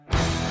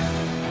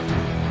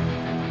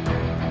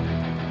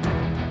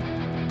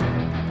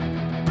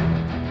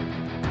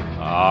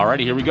All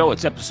righty, here we go.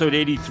 It's episode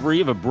 83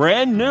 of a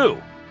brand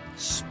new,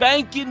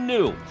 spanking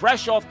new,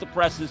 fresh off the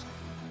presses.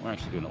 We're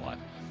actually doing it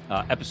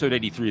live. Episode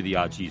 83 of the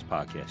Odd Cheese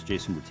Podcast.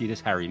 Jason Myrtetus,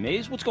 Harry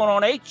Mays. What's going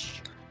on,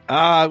 H?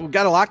 We've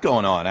got a lot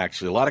going on,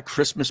 actually. A lot of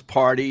Christmas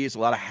parties, a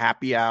lot of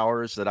happy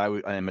hours that I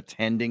am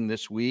attending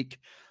this week.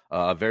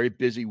 A very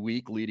busy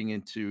week leading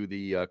into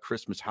the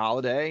Christmas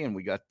holiday, and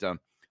we got a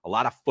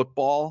lot of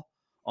football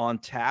on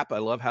tap. I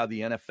love how the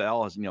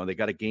NFL has, they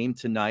got a game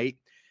tonight,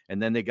 and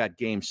then they got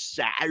games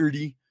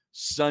Saturday,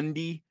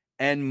 Sunday,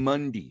 and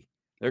Monday.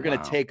 They're going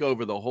to take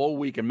over the whole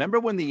week. And remember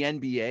when the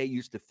NBA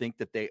used to think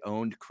that they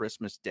owned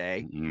Christmas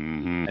Day?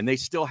 Mm-hmm. And they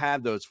still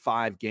have those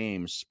 5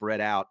 games spread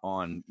out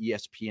on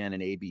ESPN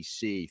and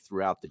ABC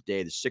throughout the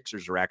day. The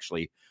Sixers are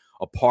actually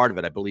a part of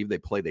it. I believe they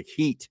play the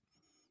Heat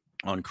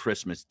on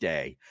Christmas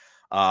Day.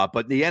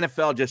 But the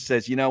NFL just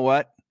says, you know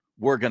what?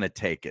 We're going to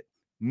take it.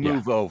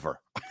 Move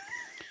over.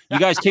 You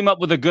guys came up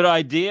with a good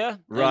idea.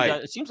 Right.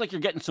 And, it seems like you're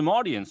getting some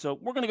audience, so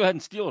we're going to go ahead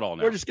and steal it all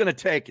now. We're just going to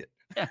take it.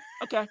 Yeah,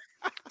 okay.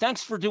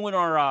 Thanks for doing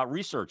our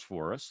research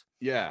for us.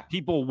 Yeah.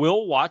 People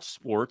will watch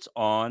sports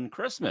on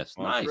Christmas.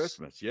 On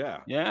Christmas,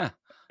 yeah. Yeah.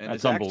 And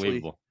that's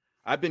unbelievable.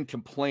 I've been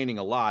complaining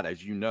a lot,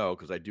 as you know,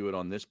 because I do it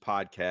on this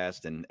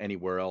podcast and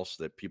anywhere else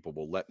that people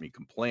will let me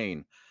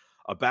complain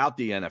about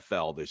the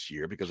NFL this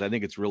year, because I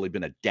think it's really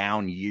been a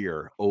down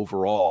year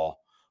overall.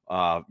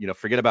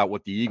 Forget about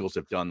what the Eagles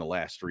have done the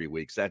last 3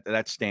 weeks.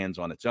 That stands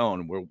on its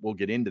own. We'll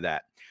get into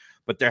that.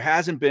 But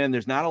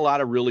there's not a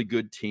lot of really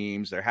good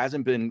teams. There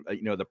hasn't been,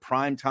 the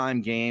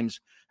primetime games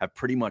have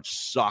pretty much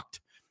sucked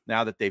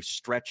now that they've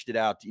stretched it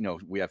out.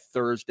 We have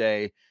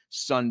Thursday,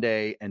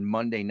 Sunday, and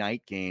Monday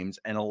night games,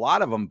 and a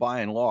lot of them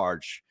by and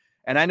large.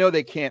 And I know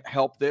they can't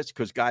help this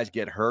because guys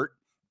get hurt.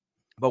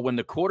 But when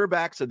the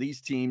quarterbacks of these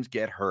teams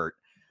get hurt,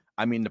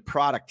 I mean, the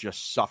product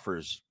just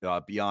suffers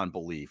beyond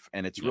belief.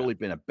 And it's really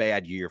been a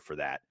bad year for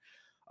that.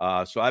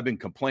 So I've been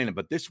complaining,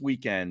 but this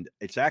weekend,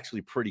 it's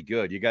actually pretty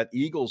good. You got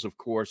Eagles, of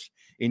course,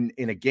 in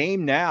a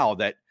game now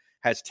that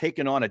has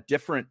taken on a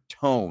different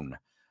tone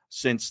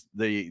since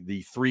the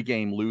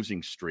 3-game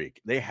losing streak.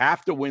 They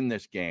have to win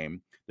this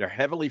game. They're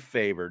heavily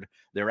favored.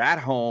 They're at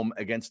home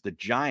against the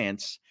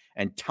Giants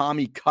and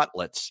Tommy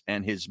Cutlets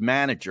and his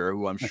manager,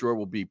 who I'm sure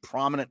will be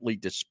prominently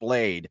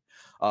displayed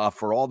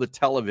for all the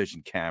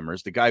television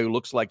cameras. The guy who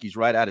looks like he's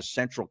right out of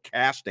central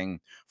casting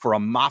for a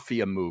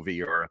mafia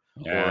movie or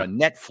a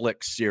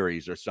Netflix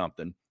series or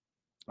something.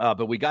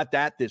 But we got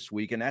that this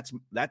week, and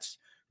that's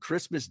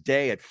Christmas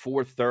Day at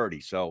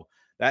 4:30. So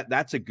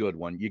that's a good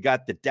one. You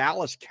got the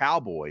Dallas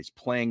Cowboys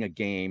playing a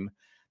game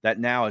that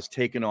now has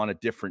taken on a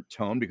different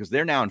tone because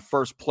they're now in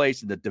first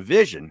place in the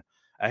division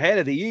ahead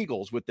of the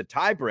Eagles with the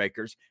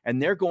tiebreakers,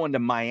 and they're going to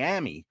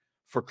Miami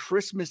for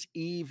Christmas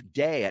Eve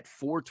day at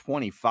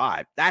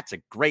 4:25. That's a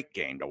great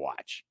game to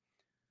watch.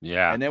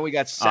 Yeah. And then we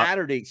got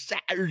Saturday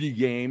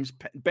games.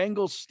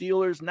 Bengals,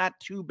 Steelers, not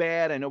too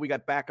bad. I know we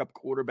got backup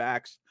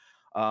quarterbacks.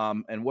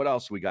 And what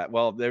else we got?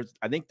 Well,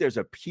 I think there's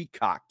a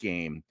Peacock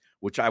game,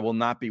 which I will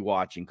not be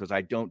watching because I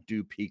don't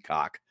do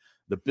Peacock.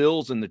 The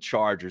Bills and the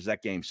Chargers,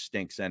 that game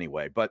stinks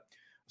anyway. But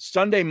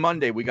Sunday,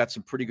 Monday, we got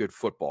some pretty good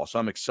football, so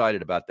I'm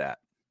excited about that.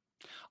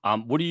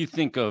 What do you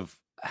think of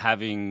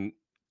having,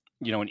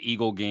 an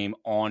Eagle game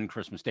on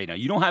Christmas Day? Now,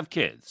 you don't have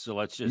kids, so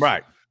let's just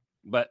right.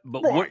 But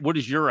right. What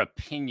is your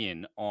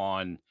opinion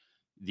on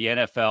the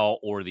NFL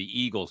or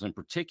the Eagles in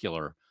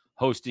particular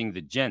hosting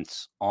the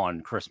Gents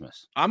on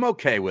Christmas? I'm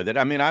okay with it.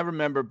 I mean, I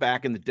remember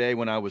back in the day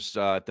when I was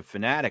at the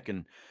Fanatic,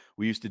 and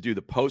we used to do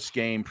the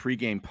pregame,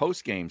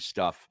 postgame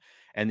stuff.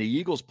 And the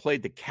Eagles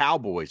played the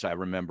Cowboys, I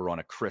remember, on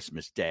a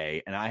Christmas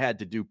Day, and I had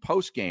to do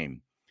postgame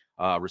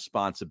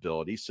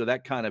responsibilities. So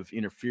that kind of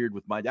interfered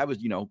with I was,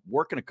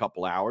 working a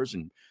couple hours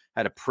and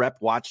had to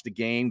watch the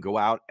game, go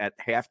out at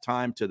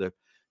halftime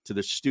to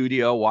the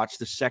studio, watch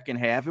the second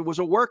half. It was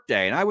a work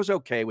day, and I was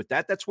okay with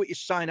that. That's what you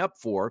sign up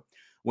for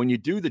when you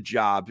do the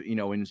job,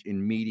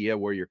 in media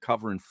where you're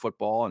covering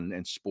football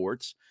and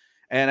sports.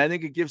 And I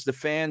think it gives the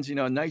fans,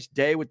 a nice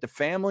day with the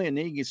family, and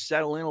then you can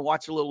settle in and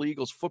watch a little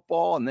Eagles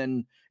football, and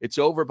then it's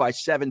over by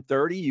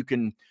 7:30. You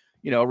can,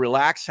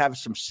 relax, have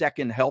some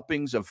second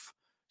helpings of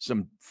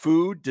some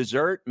food,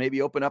 dessert,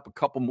 maybe open up a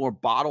couple more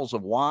bottles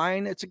of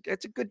wine. It's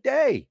a good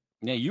day.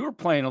 Yeah, you were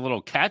playing a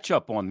little catch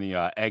up on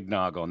the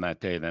eggnog on that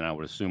day, then I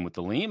would assume with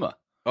the Lima.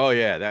 Oh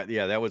yeah,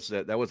 that was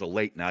a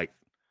late night.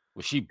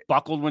 Was she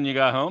buckled when you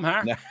got home,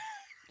 huh?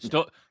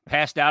 Still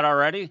passed out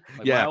already?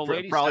 Like my old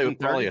lady,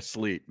 probably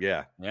asleep.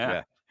 Yeah.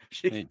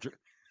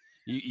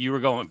 You were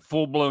going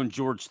full-blown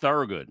George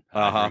Thorogood.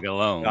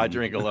 I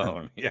drink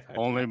alone. Yeah.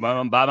 Only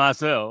by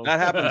myself. That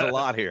happens a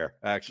lot here,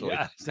 actually.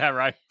 Yeah, is that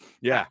right?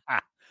 Yeah.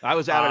 I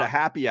was out at a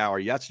happy hour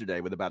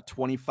yesterday with about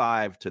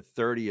 25 to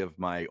 30 of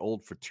my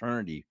old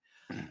fraternity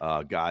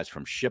guys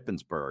from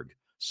Shippensburg.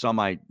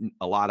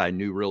 A lot I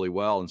knew really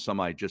well, and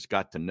some I just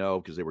got to know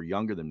because they were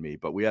younger than me.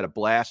 But we had a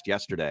blast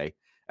yesterday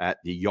at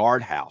the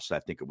Yard House, I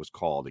think it was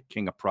called, at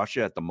King of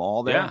Prussia at the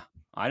mall there. Yeah,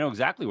 I know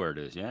exactly where it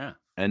is, yeah.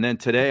 And then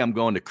today I'm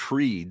going to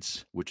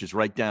Creed's, which is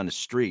right down the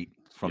street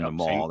from the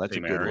mall. That's a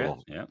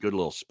good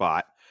little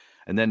spot.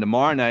 And then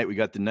tomorrow night, we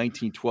got the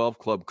 1912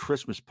 Club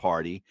Christmas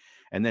party.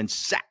 And then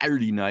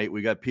Saturday night,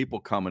 we got people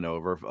coming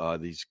over,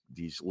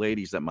 these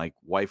ladies that my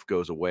wife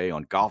goes away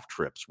on golf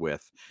trips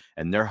with,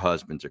 and their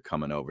husbands are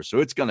coming over. So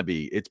it's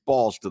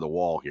balls to the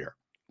wall here.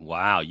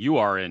 Wow, you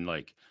are in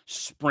like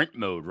sprint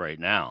mode right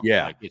now.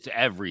 Yeah. Like it's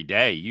every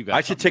day. You got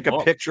I should take a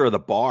picture of the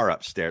bar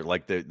upstairs,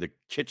 like the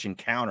kitchen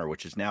counter,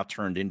 which is now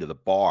turned into the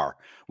bar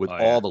with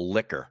all the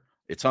liquor.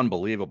 It's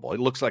unbelievable. It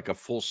looks like a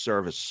full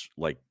service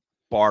like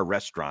bar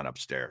restaurant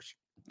upstairs.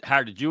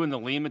 How did you and the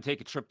Lima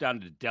take a trip down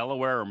to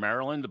Delaware or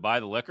Maryland to buy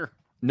the liquor?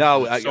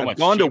 No, I've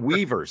gone to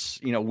Weaver's.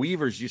 You know,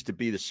 Weaver's used to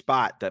be the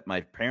spot that my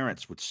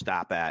parents would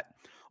stop at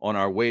on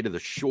our way to the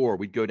shore.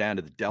 We'd go down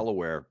to the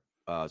Delaware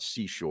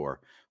seashore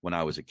when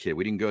I was a kid.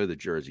 We didn't go to the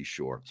Jersey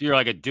Shore. So you're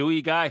like a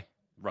Dewey guy?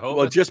 Rehoboth?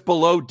 Well, just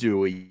below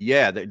Dewey.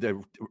 Yeah,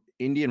 the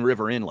Indian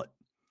River Inlet,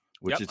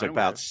 which is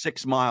about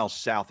 6 miles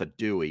south of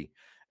Dewey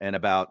and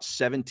about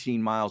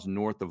 17 miles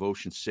north of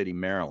Ocean City,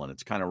 Maryland.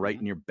 It's kind of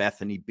right near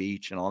Bethany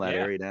Beach and all that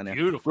area down there.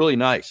 Beautiful. Really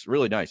nice,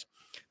 really nice.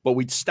 But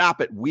we'd stop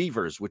at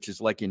Weaver's, which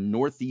is like in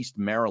northeast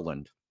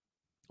Maryland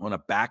on a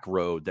back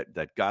road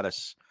that got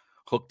us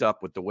hooked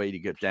up with the way to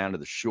get down to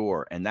the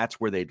shore. And that's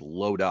where they'd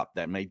load up.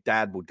 That my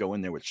dad would go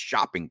in there with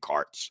shopping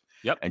carts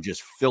and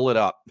just fill it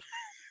up.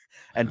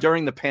 And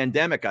during the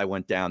pandemic, I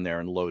went down there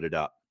and loaded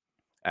up,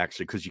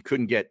 actually, because you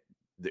couldn't get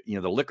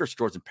the liquor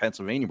stores in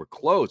Pennsylvania were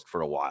closed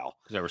for a while.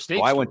 Because they were state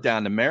stores. I went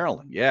down to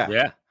Maryland.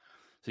 Yeah.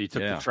 So you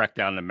took the trek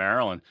down to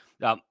Maryland.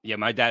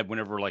 My dad,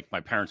 whenever like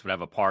my parents would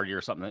have a party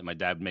or something, my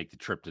dad would make the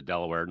trip to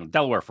Delaware. And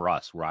Delaware for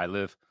us, where I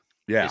live,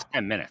 is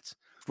 10 minutes.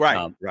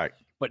 Right, right.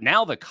 But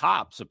now the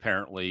cops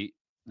apparently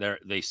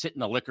they sit in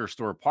the liquor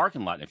store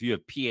parking lot. And if you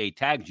have PA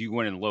tags, you go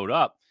in and load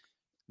up.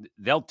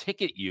 They'll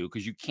ticket you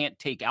because you can't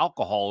take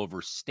alcohol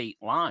over state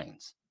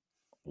lines.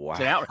 Wow.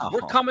 So now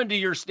we're coming to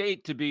your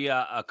state to be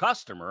a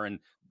customer and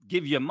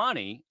give you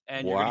money,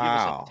 and you're going to give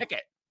us a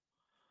ticket.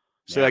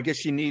 So I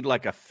guess you need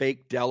like a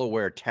fake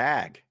Delaware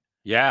tag.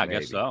 Yeah, maybe. I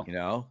guess so.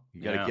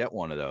 You got to get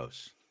one of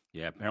those.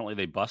 Yeah, apparently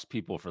they bust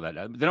people for that.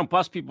 They don't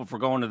bust people for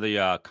going to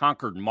the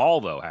Concord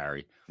Mall, though,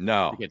 Harry.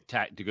 No,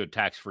 to go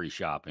tax-free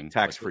shopping.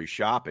 Tax-free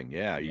shopping,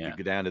 yeah. You could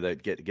go down to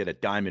get a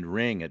diamond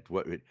ring at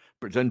what?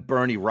 Doesn't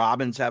Bernie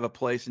Robbins have a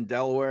place in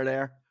Delaware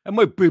there? That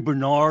might be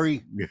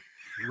Bernari,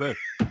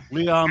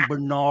 Leon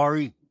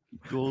Bernari,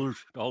 jewelers,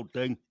 the whole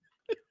thing.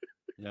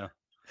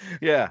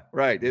 Yeah,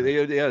 right.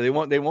 They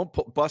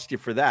won't bust you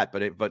for that,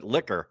 but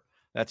liquor,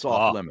 that's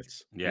off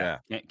limits. Yeah.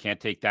 Can't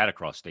take that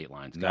across state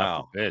lines.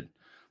 God forbid.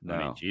 No.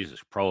 I mean,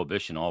 Jesus,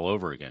 prohibition all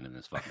over again in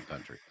this fucking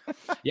country.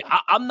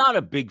 I'm not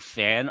a big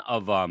fan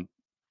of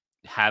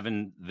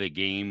having the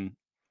game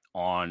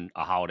on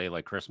a holiday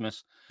like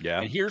Christmas.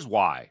 Yeah. And here's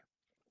why.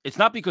 It's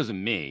not because of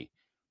me,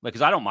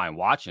 because I don't mind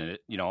watching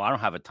it. I don't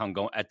have a ton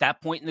going. At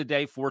that point in the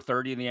day,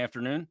 4:30 in the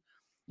afternoon,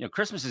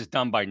 Christmas is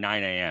done by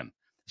 9 a.m.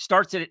 It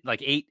starts at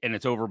like 8 and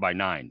it's over by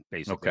 9,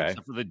 basically,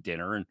 except for the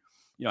dinner and,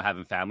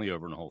 having family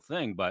over and the whole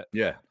thing. But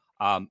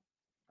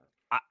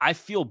I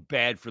feel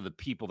bad for the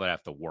people that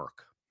have to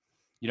work.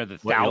 The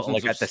thousands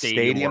like of at the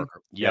stadium.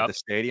 At the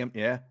stadium.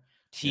 Yeah.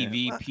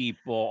 TV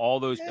people, all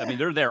those. I mean,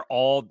 they're there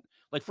all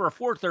like for a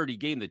 4:30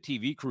 game. The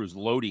TV crew is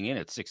loading in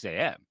at 6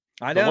 a.m.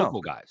 I know. The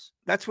local guys.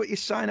 That's what you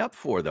sign up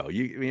for, though.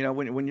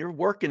 When you're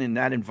working in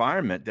that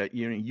environment, that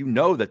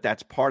that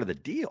that's part of the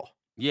deal.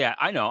 Yeah,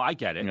 I know. I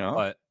get it.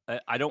 But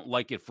I don't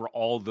like it for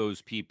all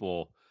those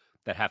people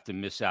that have to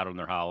miss out on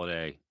their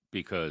holiday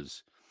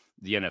because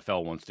the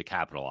NFL wants to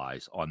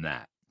capitalize on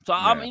that. So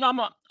I'm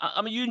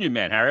a union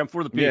man, Harry. I'm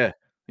for the people.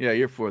 Yeah,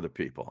 you're for the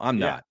people. I'm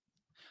not.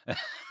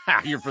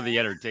 You're for the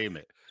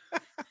entertainment.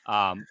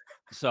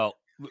 So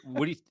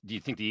what do you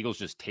think the Eagles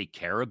just take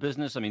care of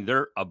business? I mean,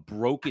 they're a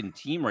broken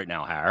team right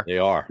now, Harry. They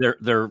are.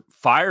 They're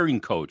firing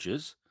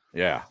coaches.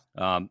 Yeah.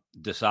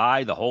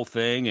 Decide the whole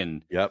thing.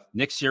 And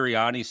Nick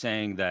Sirianni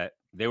saying that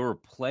they were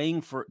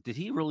playing for, did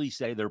he really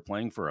say they're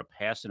playing for a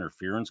pass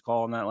interference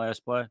call on that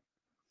last play?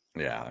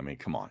 Yeah. I mean,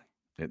 come on.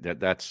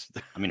 That's,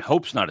 I mean,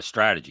 hope's not a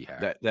strategy,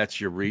 Harry.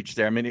 That's your reach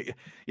there. I mean,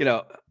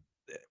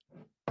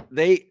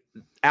 they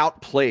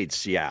outplayed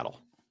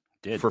Seattle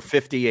for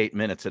 58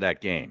 minutes of that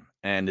game.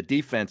 And the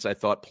defense, I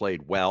thought,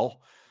 played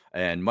well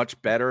and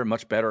much better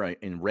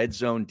in red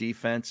zone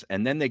defense.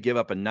 And then they give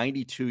up a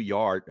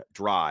 92-yard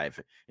drive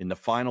in the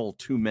final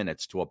 2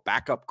 minutes to a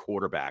backup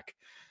quarterback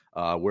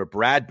where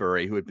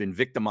Bradbury, who had been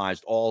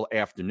victimized all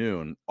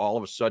afternoon, all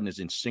of a sudden is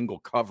in single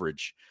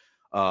coverage,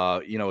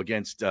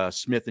 against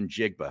Smith and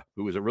Jigba,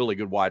 who was a really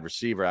good wide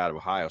receiver out of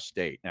Ohio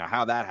State. Now,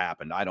 how that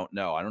happened, I don't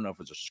know. I don't know if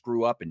it's a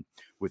screw up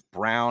with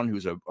Brown,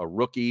 who's a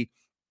rookie.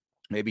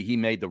 Maybe he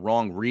made the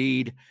wrong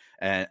read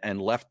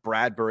and left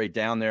Bradbury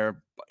down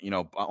there,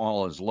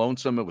 all his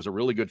lonesome. It was a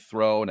really good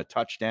throw and a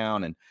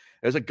touchdown. And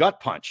it was a gut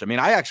punch. I mean,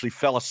 I actually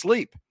fell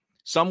asleep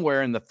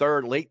somewhere in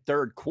the late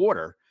third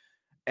quarter.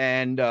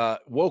 and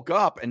woke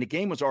up and the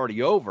game was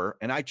already over.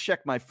 And I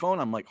checked my phone.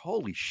 I'm like,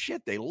 holy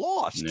shit, they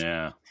lost.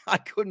 Yeah. I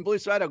couldn't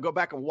believe it. So I had to go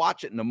back and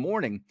watch it in the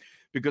morning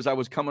because I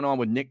was coming on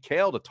with Nick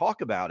Kale to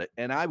talk about it.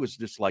 And I was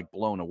just like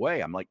blown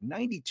away. I'm like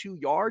 92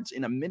 yards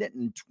in a minute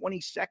and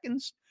 20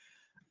 seconds.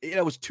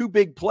 It was 2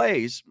 big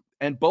plays,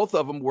 and both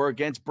of them were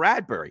against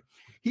Bradbury.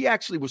 He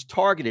actually was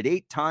targeted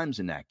 8 times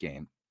in that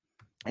game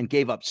and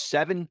gave up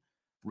 7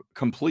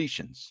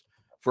 completions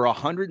for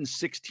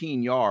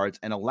 116 yards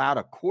and allowed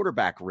a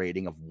quarterback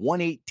rating of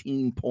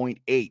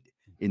 118.8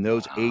 in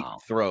those 8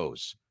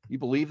 throws. You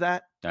believe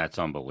that? That's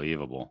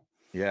unbelievable.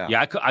 Yeah.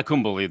 Yeah, I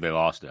couldn't believe they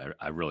lost it.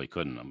 I really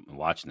couldn't. I'm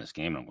watching this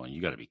game and I'm going,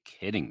 you got to be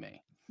kidding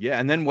me. Yeah,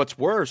 and then what's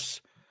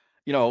worse,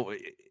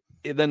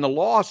 then the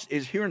loss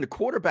is hearing the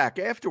quarterback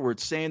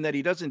afterwards saying that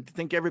he doesn't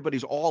think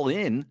everybody's all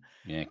in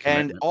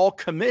and all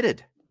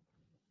committed.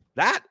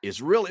 That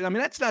is really,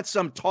 that's not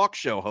some talk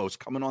show host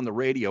coming on the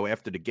radio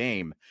after the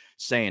game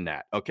saying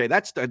that. Okay,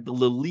 that's the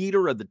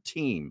leader of the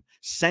team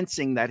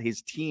sensing that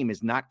his team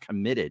is not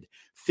committed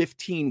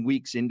 15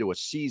 weeks into a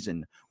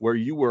season where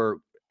you were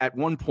at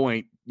one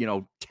point,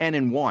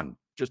 10-1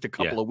 just a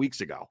couple of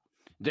weeks ago.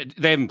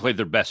 They haven't played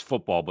their best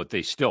football, but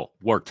they still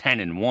were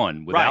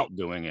 10-1 without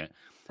doing it.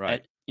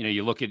 Right. And,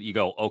 you look at, you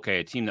go, okay,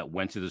 a team that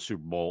went to the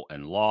Super Bowl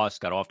and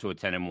lost, got off to a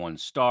 10-1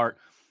 start.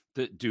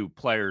 Do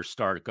players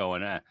start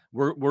going,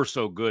 we're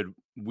so good,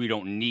 we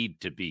don't need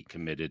to be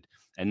committed?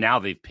 And now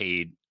they've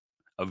paid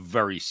a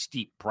very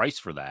steep price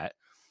for that,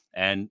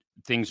 and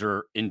things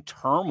are in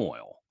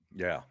turmoil.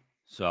 Yeah.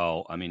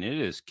 So, it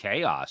is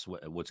chaos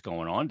what's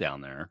going on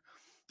down there.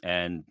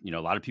 And, a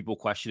lot of people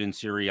questioning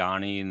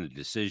Sirianni and the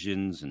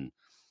decisions. And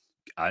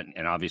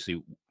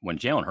obviously when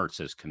Jalen Hurts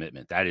says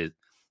commitment, that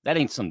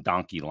ain't some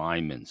donkey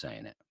lineman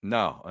saying it.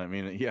 No,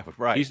 yeah,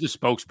 right. He's the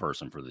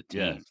spokesperson for the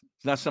team. Yeah.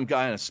 It's not some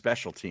guy on a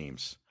special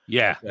teams.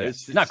 Yeah.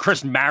 It's not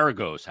Chris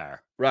Marigo's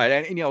hair. Right.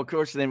 And, of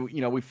course, then,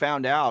 we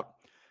found out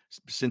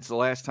since the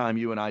last time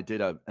you and I did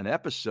an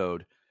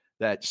episode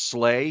that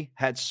Slay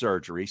had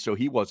surgery, so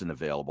he wasn't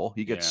available.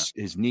 He gets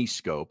his knee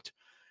scoped.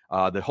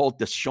 The whole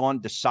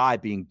Deshaun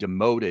Desai being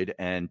demoted,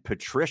 and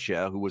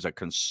Patricia, who was a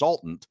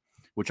consultant,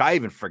 which I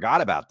even forgot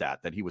about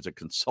that he was a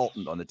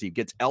consultant on the team,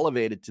 gets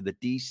elevated to the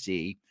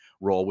DC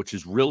role, which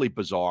is really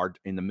bizarre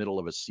in the middle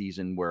of a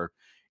season where,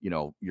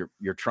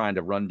 you're trying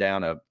to run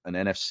down an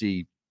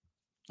NFC,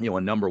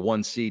 a number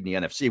 1 seed in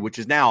the NFC, which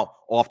is now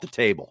off the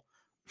table.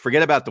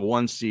 Forget about the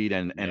 1 seed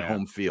and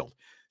home field.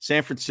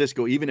 San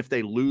Francisco, even if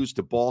they lose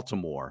to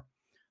Baltimore,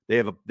 they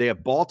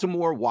have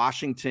Baltimore,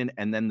 Washington,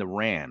 and then the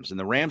Rams. And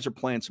the Rams are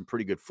playing some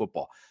pretty good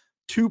football.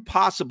 2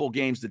 possible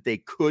games that they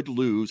could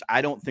lose.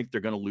 I don't think they're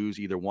going to lose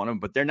either one of them,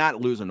 but they're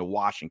not losing to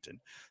Washington.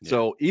 Yeah.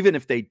 So even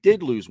if they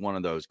did lose one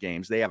of those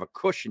games, they have a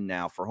cushion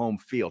now for home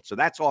field. So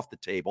that's off the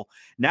table.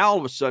 Now, all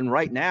of a sudden,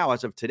 right now,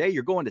 as of today,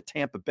 you're going to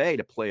Tampa Bay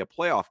to play a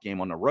playoff game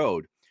on the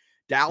road.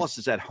 Dallas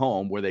is at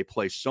home, where they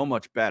play so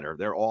much better.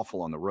 They're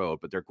awful on the road,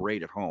 but they're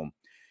great at home.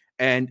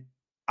 And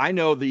I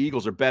know the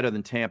Eagles are better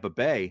than Tampa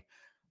Bay,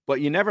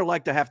 but you never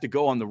like to have to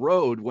go on the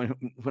road when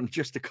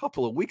just a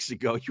couple of weeks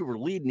ago you were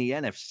leading the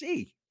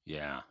NFC.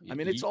 Yeah.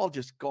 It's all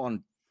just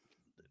gone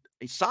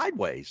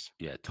sideways.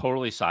 Yeah,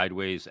 totally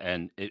sideways.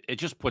 And it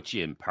just puts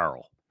you in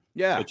peril.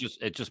 Yeah.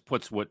 It just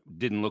puts what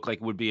didn't look like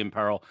it would be in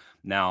peril.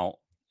 Now,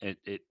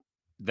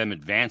 them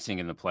advancing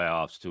in the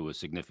playoffs to a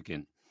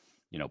significant,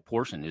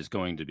 portion is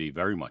going to be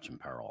very much in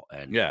peril.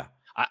 And yeah,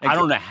 I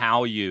don't know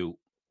how you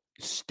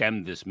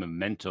stem this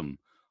momentum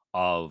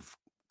of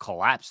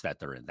collapse that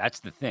they're in. That's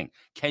the thing.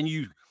 Can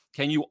you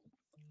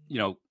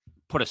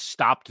put a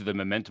stop to the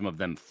momentum of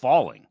them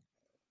falling?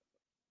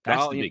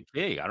 That's the big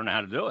key. I don't know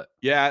how to do it.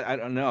 Yeah, I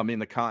don't know.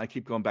 I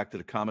keep going back to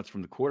the comments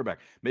from the quarterback.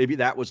 Maybe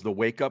that was the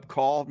wake-up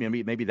call.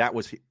 Maybe that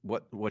was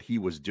what he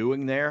was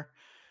doing there,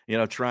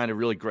 trying to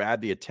really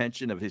grab the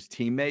attention of his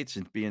teammates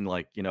and being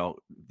like,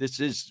 this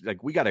is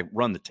like, we got to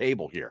run the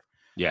table here.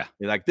 Yeah.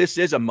 Like, this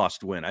is a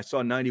must win. I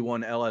saw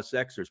 91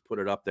 LSXers put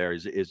it up there.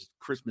 Is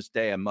Christmas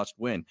Day a must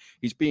win?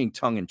 He's being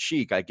tongue in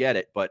cheek. I get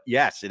it. But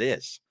yes, it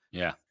is.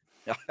 Yeah.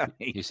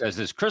 He says,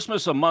 is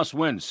Christmas a must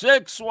win?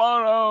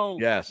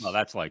 6-1-0. Yes. No,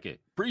 that's like it.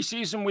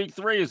 Preseason week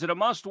 3. Is it a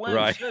must win?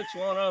 Right.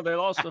 6-1-0. They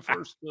lost the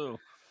first 2.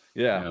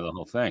 Yeah. The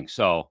whole thing.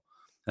 So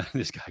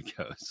this guy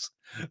goes,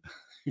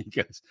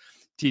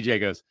 TJ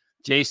goes,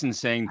 Jason's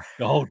saying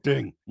the whole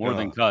thing more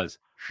than cuz.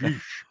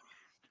 Sheesh.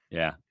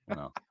 Yeah.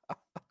 Well,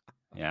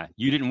 yeah.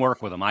 You didn't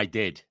work with him. I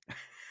did.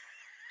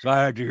 So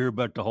I had to hear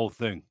about the whole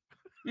thing.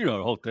 The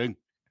whole thing.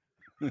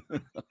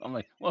 I'm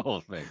like, what whole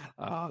thing?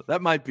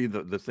 That might be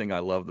the thing I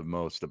love the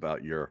most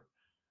about your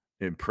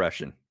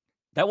impression.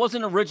 That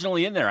wasn't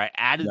originally in there. I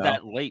added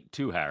that late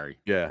too, Harry.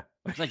 Yeah.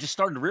 I just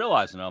started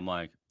realizing. I'm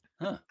like,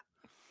 huh.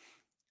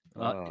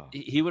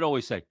 He would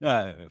always say,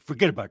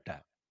 forget about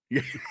that.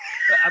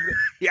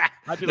 Yeah.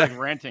 I'd be like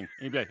ranting.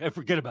 He'd be like, hey,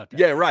 forget about that.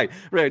 Yeah, right.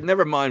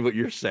 Never mind what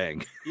you're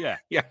saying. Yeah.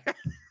 Yeah.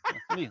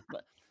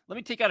 Let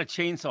me take out a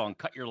chainsaw and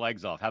cut your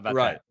legs off. How about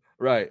that?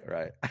 Right.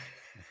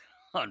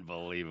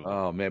 Unbelievable.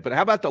 Oh, man. But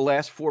how about the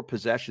last 4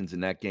 possessions in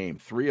that game,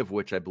 3 of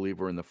which I believe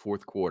were in the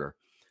fourth quarter?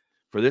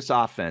 for this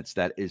offense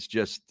that is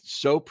just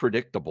so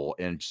predictable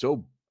and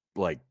so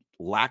like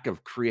lack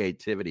of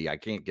creativity. I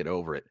can't get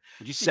over it.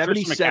 Did you see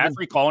Christian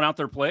McCaffrey calling out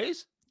their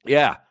plays?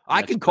 Yeah,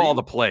 I can call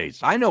the plays.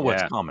 I know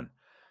what's Yeah. coming.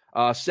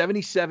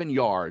 77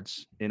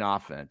 yards in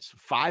offense,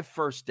 5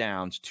 first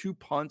downs, 2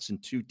 punts,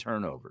 and 2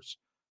 turnovers.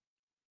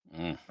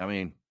 I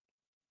mean,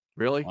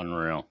 really?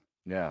 Unreal.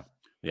 Yeah.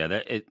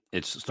 Yeah,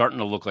 it's starting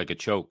to look like a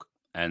choke,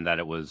 and that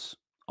it was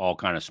all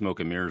kind of smoke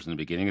and mirrors in the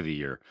beginning of the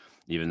year,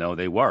 even though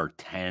they were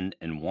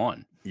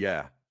 10-1.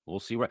 Yeah. We'll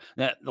see where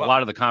a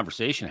lot of the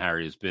conversation,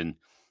 Harry, has been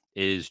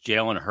is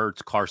Jalen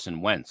Hurts,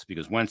 Carson Wentz,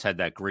 because Wentz had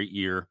that great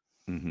year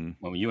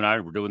when you and I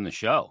were doing the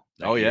show.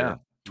 Oh, yeah.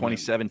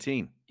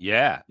 2017.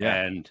 Yeah.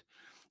 And,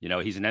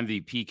 he's an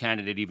MVP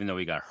candidate, even though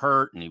he got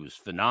hurt and he was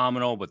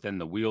phenomenal, but then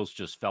the wheels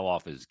just fell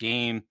off his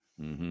game.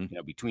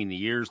 Between the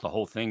years, the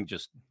whole thing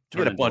just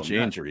turned into a bunch of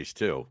injuries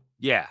too.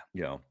 Yeah.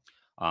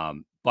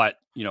 But,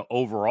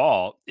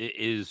 overall,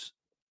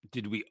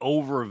 did we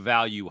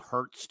overvalue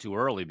Hurts too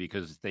early?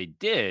 Because if they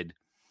did,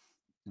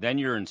 then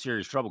you're in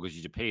serious trouble because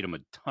you paid him a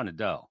ton of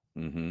dough.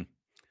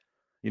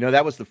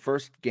 That was the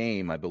first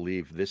game, I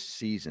believe, this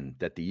season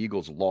that the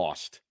Eagles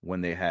lost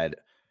when they had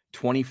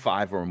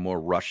 25 or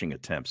more rushing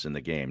attempts in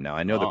the game. Now,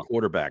 I know the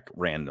quarterback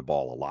ran the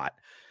ball a lot,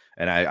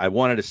 and I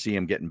wanted to see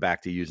him getting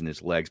back to using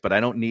his legs, but I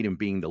don't need him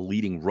being the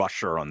leading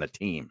rusher on the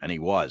team, and he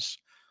was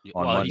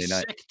on Monday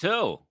night. Sick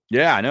too.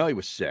 Yeah, I know he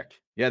was sick.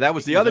 Yeah, that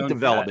was the other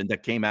development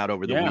that came out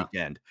over the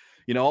weekend.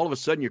 All of a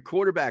sudden, your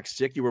quarterback's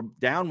sick. You were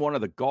down one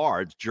of the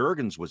guards.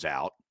 Juergens was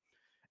out.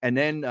 And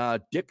then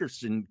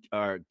Dickerson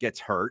gets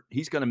hurt.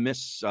 He's going to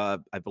miss, I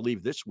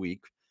believe, this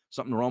week.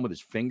 Something wrong with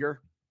his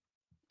finger.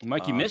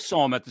 Mikey Miss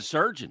saw him at the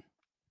surgeon.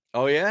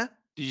 Oh, yeah?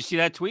 Did you see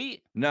that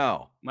tweet?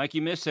 No. Mikey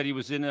Miss said he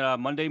was in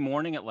Monday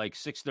morning at like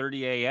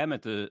 6:30 a.m.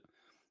 at the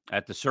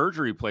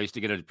surgery place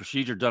to get a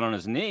procedure done on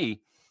his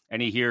knee.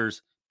 And he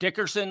hears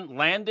Dickerson,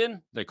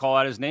 Landon. They call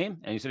out his name.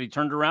 And he said he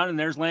turned around and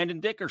there's Landon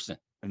Dickerson.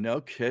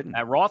 No kidding.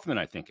 At Rothman,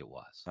 I think it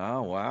was.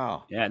 Oh,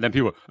 wow. Yeah, and then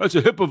people, that's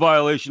a HIPAA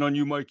violation on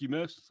you, Mikey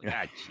Miss.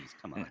 Like, jeez,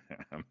 come on.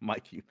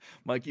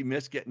 Mikey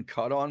Miss getting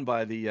cut on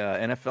by the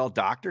NFL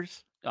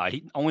doctors?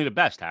 Only the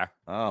best, Har.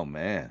 Oh,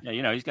 man.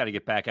 Yeah, he's got to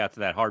get back out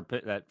to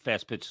that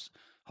fast pitch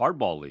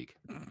hardball league.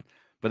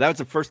 But that was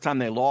the first time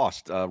they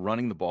lost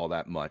running the ball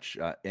that much.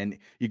 And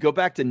you go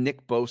back to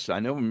Nick Bosa. I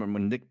remember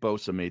when Nick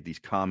Bosa made these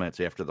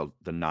comments after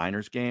the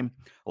Niners game,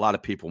 a lot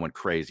of people went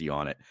crazy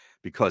on it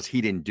because he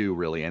didn't do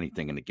really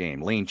anything in the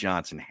game. Lane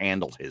Johnson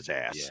handled his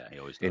ass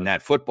in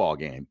that football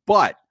game.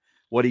 But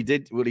what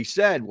he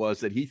said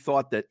was that he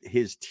thought that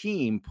his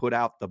team put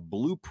out the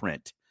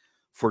blueprint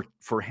for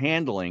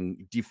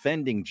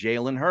defending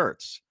Jalen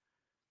Hurts.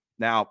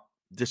 Now,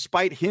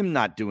 despite him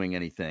not doing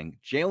anything,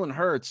 Jalen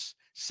Hurts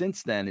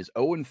since then is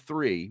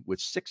 0-3 with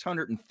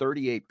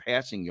 638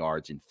 passing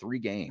yards in 3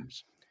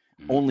 games.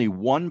 Only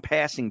 1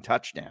 passing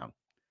touchdown,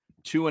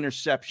 2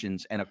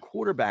 interceptions, and a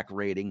quarterback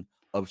rating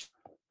of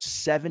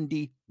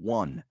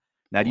 71.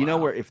 Now, do you know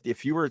where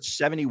if you were at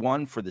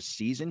 71 for the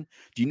season,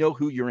 do you know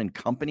who you're in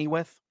company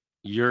with?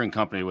 You're in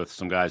company with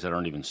some guys that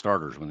aren't even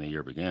starters when the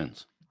year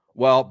begins.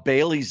 Well,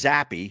 Bailey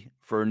Zappi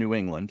for New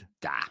England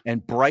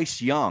and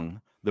Bryce Young,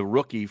 the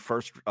rookie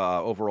first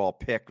overall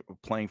pick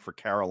playing for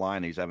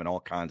Carolina. He's having all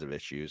kinds of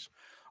issues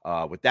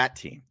with that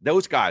team.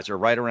 Those guys are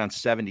right around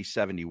 70,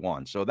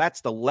 71. So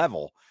that's the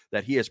level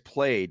that he has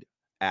played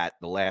at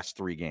the last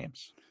 3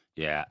 games.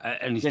 Yeah.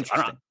 And he's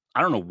interesting.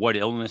 I don't know what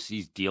illness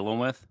he's dealing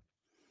with.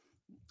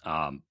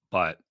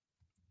 But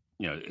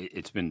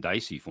it's been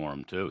dicey for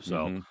him too.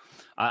 So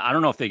I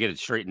don't know if they get it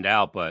straightened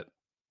out, but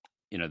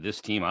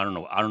this team, I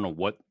don't know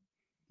what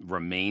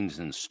remains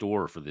in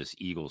store for this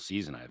Eagles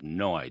season. I have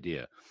no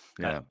idea.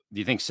 Do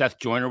you think Seth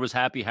Joyner was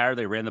happy, Harry?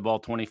 They ran the ball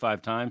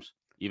 25 times,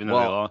 even though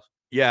they lost?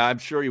 Yeah, I'm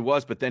sure he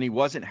was, but then he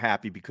wasn't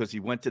happy because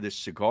he went to this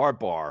cigar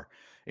bar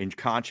in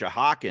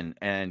Conshohocken,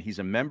 and he's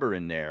a member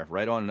in there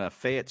right on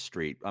Fayette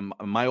Street.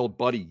 My old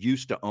buddy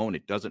used to own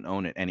it, doesn't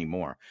own it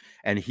anymore.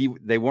 And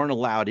they weren't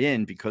allowed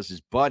in because his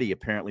buddy,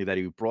 apparently, that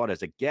he brought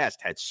as a guest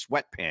had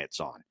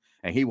sweatpants on,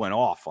 and he went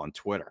off on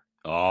Twitter.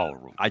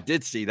 Oh, I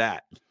did see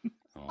that.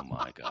 Oh,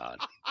 my God.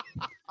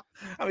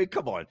 I mean,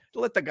 come on.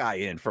 Let the guy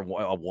in for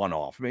a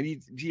one-off. I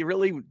mean, do you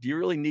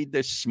really need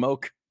this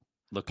smoke?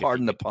 Look,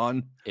 pardon the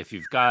pun. If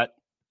you've got,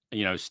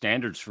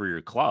 standards for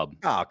your club.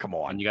 Oh, come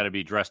on. And you got to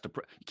be dressed.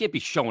 You can't be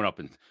showing up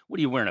in, what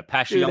are you wearing, a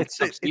Passion?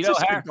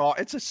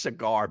 It's a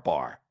cigar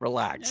bar.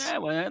 Relax. Yeah,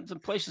 well, some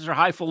places are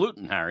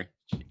highfalutin, Harry.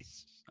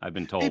 Jeez. I've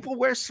been told. People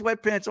wear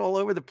sweatpants all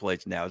over the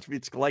place now.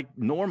 It's like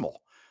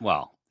normal.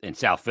 Well, in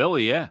South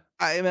Philly, yeah.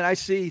 I mean, I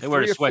see they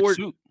wear a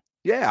sweatsuit.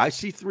 Yeah, I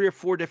see 3 or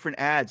 4 different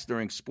ads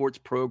during sports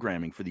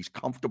programming for these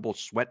comfortable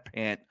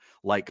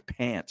sweatpant-like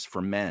pants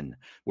for men,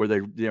 where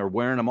they're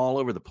wearing them all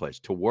over the place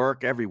to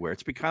work, everywhere.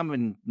 It's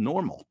becoming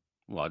normal.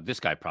 Well,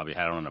 this guy probably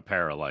had on a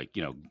pair of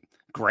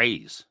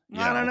grays.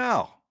 I don't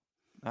know.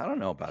 I don't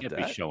know about that.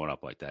 Can't be showing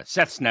up like that.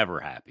 Seth's never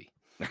happy.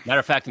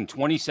 Matter of fact, in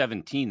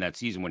 2017, that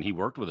season when he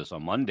worked with us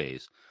on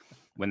Mondays,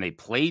 when they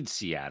played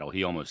Seattle,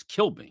 he almost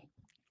killed me.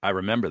 I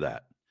remember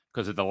that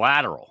because of the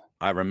lateral.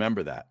 I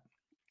remember that.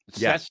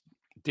 Yes. Seth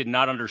did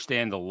not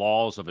understand the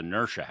laws of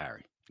inertia,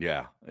 Harry.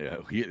 Yeah.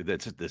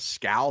 That's the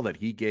scowl that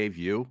he gave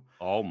you.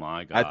 Oh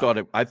my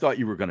God! I thought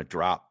you were going to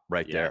drop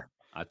right there.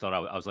 I thought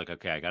I was like,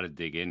 okay, I got to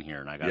dig in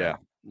here, and I got Yeah.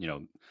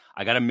 to,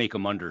 I got to make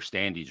him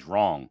understand he's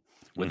wrong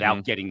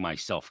without getting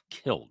myself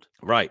killed.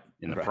 Right.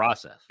 In the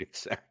process.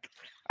 Exactly.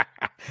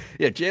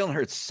 Yeah. Jalen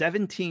Hurts,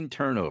 17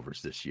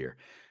 turnovers this year.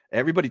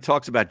 Everybody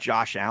talks about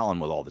Josh Allen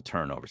with all the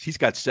turnovers. He's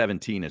got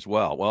 17 as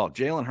well. Well,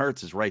 Jalen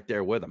Hurts is right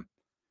there with him.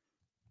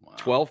 Wow.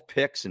 12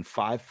 picks and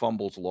 5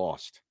 fumbles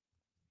lost.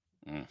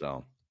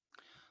 So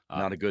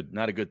not a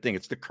good thing.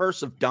 It's the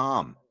curse of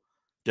Dom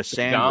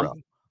DeSandro.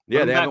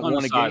 Yeah, they haven't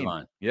won a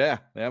game. Yeah,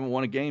 they haven't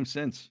won a game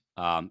since.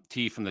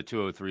 T from the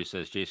 203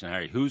 says, Jason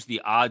Harry, who's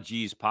the Odd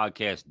G's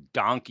podcast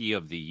donkey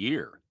of the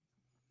year?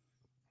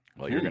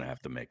 Well, you're going to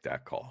have to make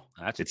that call.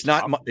 It's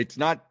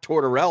not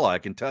Tortorella, I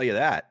can tell you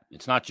that.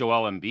 It's not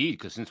Joel Embiid,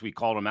 because since we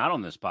called him out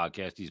on this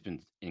podcast, he's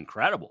been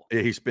incredible.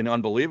 He's been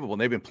unbelievable,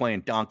 and they've been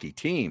playing donkey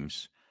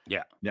teams.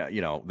 Yeah.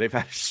 Yeah, they've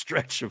had a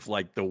stretch of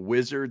like the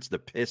Wizards, the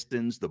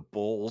Pistons, the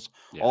Bulls,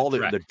 all the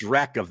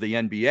dreck of the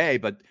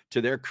NBA, but to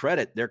their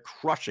credit, they're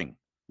crushing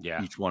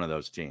each one of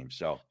those teams.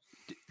 So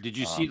did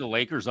you see the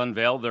Lakers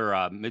unveil their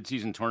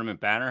midseason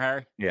tournament banner,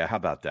 Harry? Yeah, how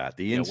about that?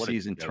 The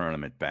in-season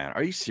tournament banner.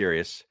 Are you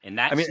serious? In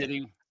that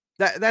city?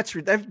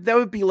 That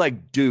would be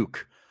like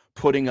Duke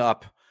putting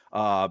up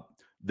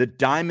the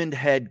Diamond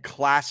Head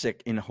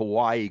Classic in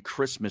Hawaii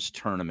Christmas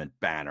tournament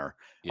banner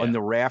on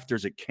the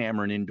rafters at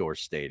Cameron Indoor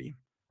Stadium.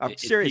 I'm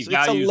serious.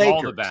 It's the Lakers.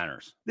 All the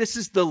banners. This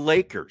is the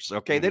Lakers.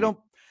 Okay,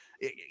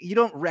 you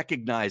don't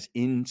recognize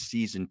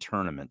in-season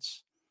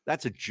tournaments.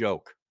 That's a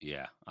joke.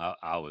 Yeah,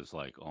 I was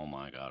like, oh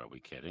my God, are we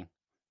kidding?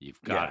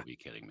 You've got to be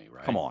kidding me,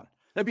 right? Come on.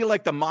 That'd be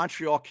like the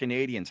Montreal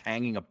Canadiens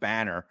hanging a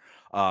banner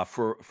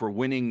for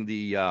winning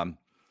the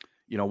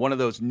one of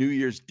those New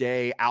Year's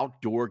Day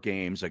outdoor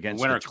games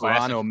against the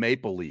Toronto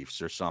Maple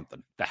Leafs or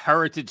something. The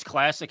Heritage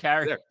Classic,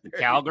 Harry, in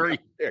Calgary.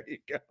 There you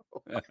go.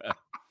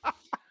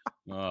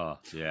 Oh,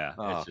 yeah.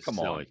 It's just come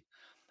silly.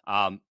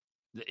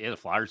 The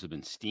Flyers have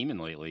been steaming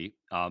lately.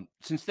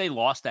 Since they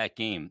lost that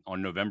game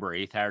on November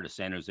 8th, Harry, to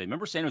San Jose.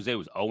 Remember San Jose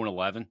was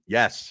 0-11?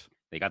 Yes.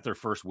 They got their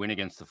first win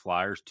against the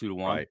Flyers,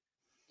 2-1. Right.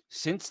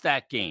 Since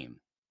that game,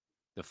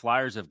 the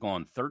Flyers have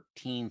gone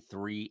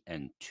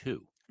 13-3-2.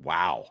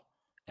 Wow.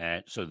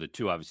 And so the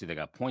two, obviously, they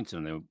got points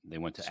and they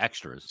went to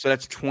extras. So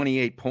that's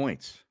 28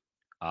 points.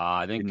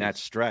 I think in that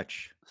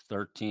stretch.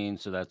 13,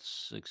 so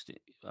that's 60.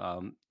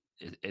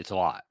 It's a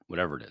lot,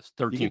 whatever it is.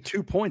 13. You get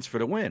 2 points for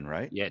the win,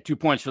 right? Yeah, 2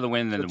 points for the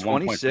win, then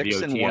 1 point for the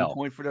OTL. And 1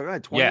 point for the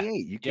 28. Yeah.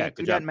 You can't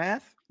do that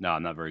math? No,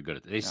 I'm not very good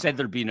at it. They said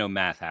there'd be no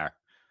math, Harry.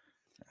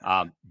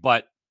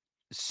 But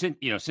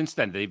since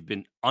then, they've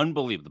been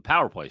unbelievable. The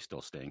power play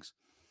still stinks,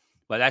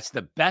 but that's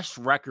the best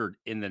record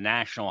in the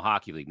National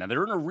Hockey League. Now,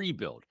 they're in a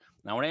rebuild.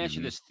 Now, I want to ask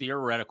you this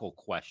theoretical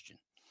question,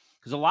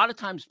 because a lot of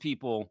times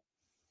people,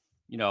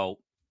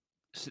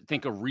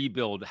 think a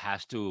rebuild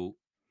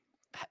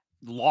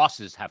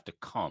losses have to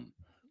come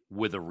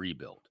with a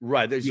rebuild.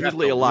 Right. There's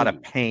usually a lot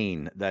of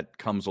pain that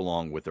comes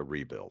along with a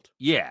rebuild.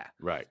 Yeah.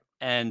 Right.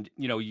 And,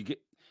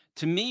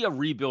 to me, a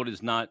rebuild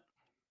is not,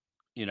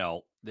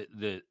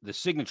 the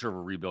signature of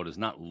a rebuild is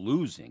not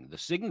losing. The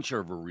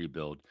signature of a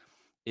rebuild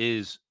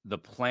is the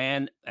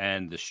plan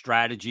and the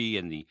strategy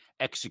and the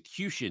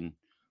execution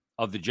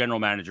of the general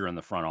manager and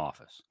the front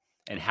office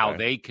and how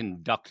they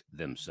conduct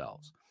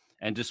themselves.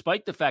 And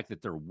despite the fact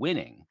that they're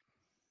winning,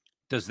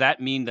 does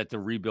that mean that the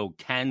rebuild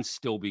can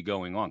still be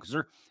going on? Because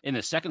they're in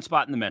the second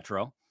spot in the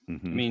Metro. I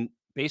mean,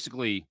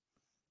 basically,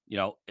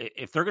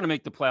 if they're going to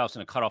make the playoffs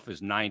and a cutoff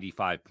is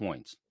 95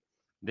 points,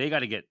 they got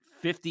to get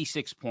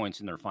 56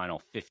 points in their final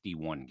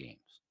 51 games.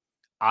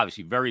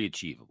 Obviously, very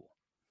achievable.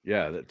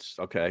 Yeah, that's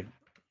okay.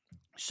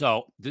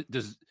 So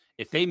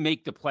if they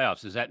make the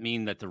playoffs, does that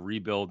mean that the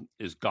rebuild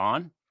is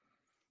gone?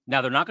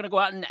 Now, they're not going to go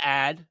out and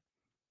add.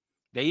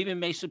 They even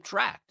may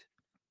subtract.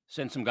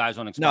 Send some guys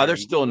on expiring. No, they're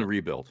still in the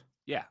rebuild.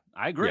 Yeah,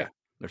 I agree. Yeah,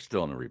 they're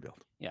still in a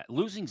rebuild. Yeah,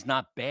 losing's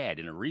not bad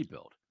in a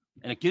rebuild.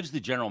 And it gives the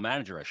general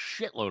manager a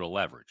shitload of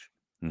leverage.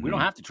 We don't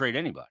have to trade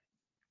anybody.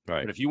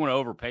 Right. But if you want to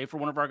overpay for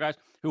one of our guys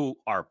who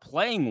are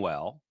playing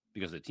well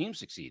because the team's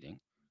succeeding,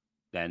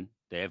 then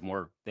they have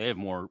more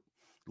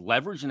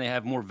leverage and they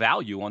have more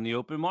value on the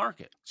open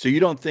market. So you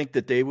don't think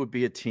that they would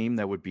be a team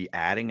that would be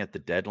adding at the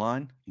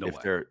deadline if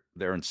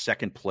they're in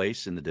second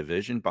place in the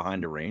division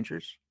behind the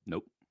Rangers?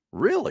 Nope.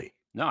 Really?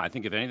 No, I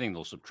think if anything,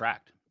 they'll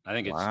subtract. I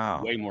think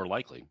it's way more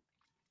likely.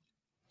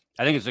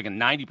 I think it's like a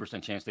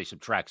 90% chance they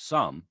subtract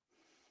some,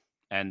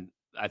 and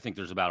I think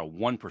there's about a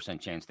 1%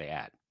 chance they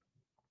add.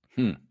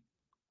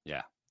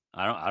 Yeah.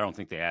 I don't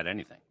think they add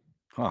anything.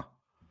 Huh.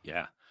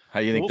 Yeah. How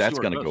do you think that's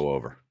going to go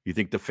over? You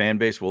think the fan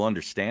base will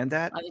understand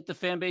that? I think the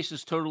fan base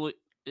is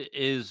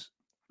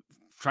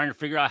trying to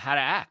figure out how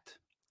to act.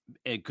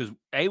 Because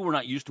A, we're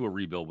not used to a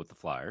rebuild with the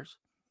Flyers.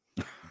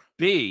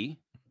 B,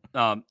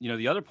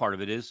 the other part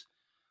of it is,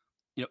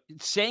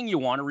 saying you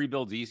want to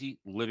rebuild is easy.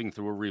 Living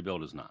through a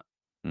rebuild is not.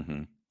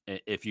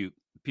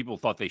 People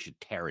thought they should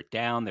tear it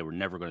down, they were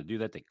never going to do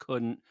that. They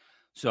couldn't.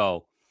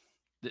 So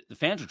the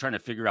fans are trying to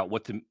figure out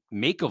what to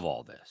make of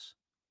all this.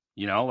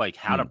 Like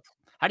how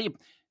do you?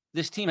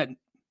 This team had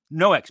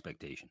no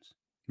expectations,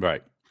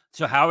 Right.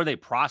 so how are they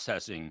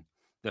processing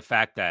the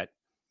fact that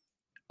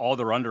all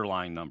their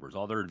underlying numbers,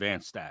 all their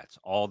advanced stats,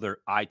 all their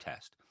eye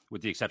test,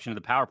 with the exception of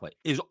the power play,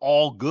 is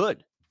all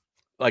good?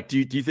 Like, do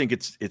you think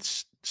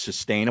it's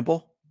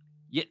sustainable?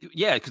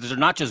 Yeah, because they're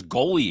not just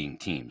goalieing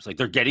teams. Like,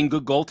 they're getting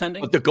good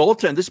goaltending.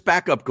 But this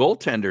backup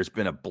goaltender has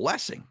been a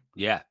blessing.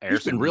 Yeah,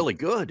 he's been really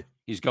good.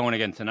 He's going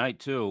again tonight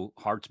too.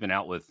 Hart's been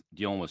out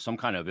dealing with some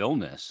kind of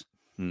illness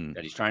that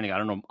he's trying to. I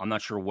don't know. I'm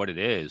not sure what it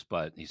is,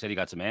 but he said he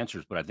got some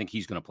answers. But I think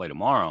he's going to play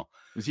tomorrow.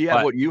 Does he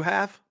have what you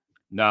have?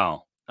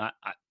 No,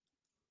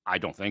 I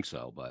don't think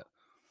so. But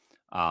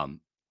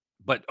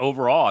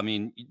overall, I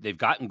mean, they've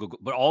gotten good.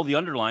 But all the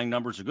underlying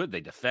numbers are good.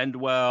 They defend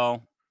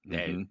well.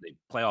 They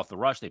play off the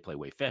rush. They play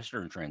way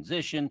faster in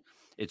transition.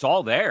 It's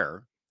all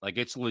there. Like,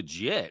 it's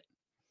legit.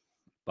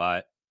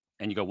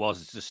 And you go, well,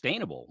 is it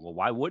sustainable? Well,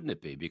 why wouldn't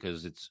it be?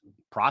 Because its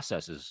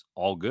process is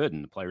all good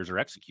and the players are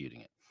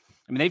executing it.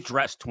 I mean, they've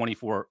dressed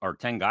 24 or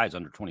 10 guys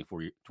under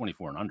 24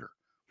 and under.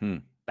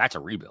 That's a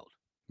rebuild.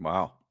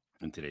 Wow.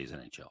 In today's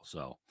NHL.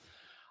 So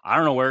I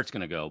don't know where it's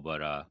going to go,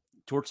 but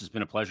Torts has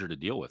been a pleasure to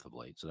deal with of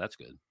late. So that's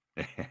good.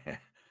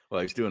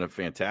 Well, he's doing a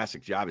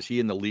fantastic job. Is he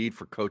in the lead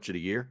for Coach of the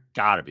Year?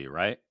 Got to be,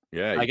 right?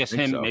 Yeah, I guess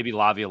him, so. Maybe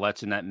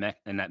Laviolette's in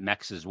that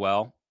mix as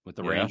well with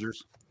the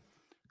Rangers.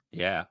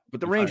 Yeah,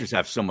 but the Rangers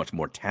have so much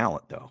more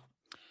talent, though.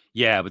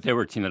 Yeah, but they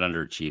were a team that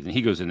underachieved, and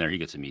he goes in there, he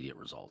gets immediate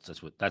results.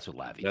 That's what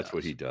Lavi. That's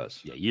what he does.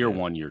 Yeah, year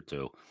 1, year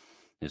 2,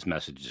 his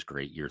message is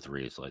great. Year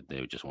 3, it's like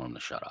they just want him to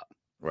shut up.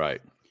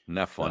 Right? Isn't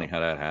that funny how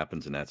that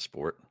happens in that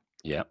sport?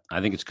 Yeah,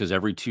 I think it's because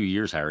every 2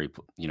 years, Harry,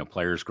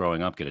 players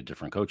growing up get a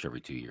different coach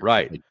every 2 years.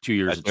 Right. Like 2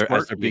 years,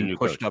 as they're being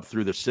pushed up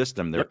through the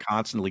system, they're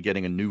constantly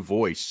getting a new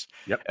voice.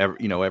 Yep.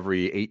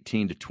 Every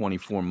 18 to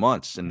 24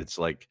 months, and it's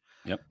like,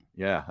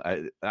 yeah,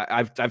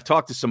 I've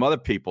talked to some other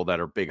people that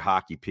are big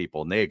hockey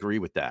people, and they agree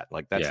with that.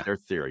 Like, that's their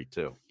theory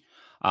too.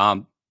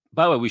 By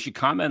the way, we should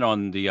comment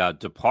on the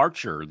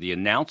departure, the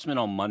announcement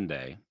on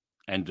Monday,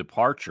 and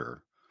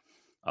departure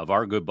of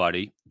our good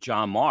buddy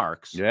Jon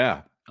Marks.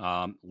 Yeah.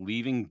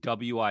 Leaving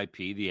WIP,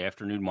 the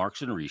Afternoon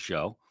Marks and Ree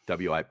show.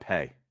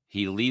 WIP.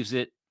 He leaves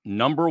it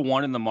number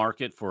 1 in the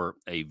market for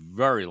a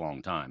very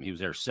long time. He was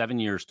there 7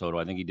 years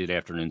total. I think he did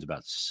afternoons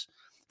about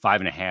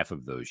 5.5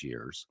 of those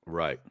years.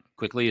 Right.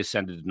 Quickly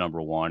ascended to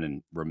number 1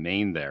 and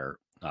remained there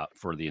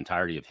for the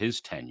entirety of his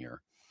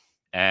tenure.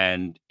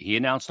 And he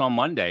announced on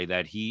Monday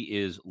that he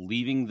is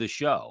leaving the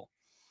show.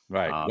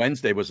 Right.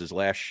 Wednesday was his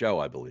last show,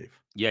 I believe.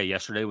 Yeah,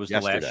 yesterday was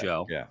the last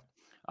show. Yeah.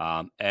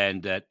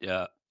 And that,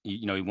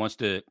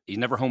 he's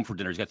never home for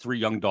dinner. He's got 3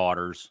 young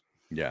daughters.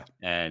 Yeah.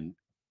 And,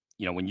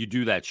 when you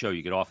do that show,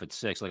 you get off at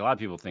 6. Like, a lot of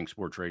people think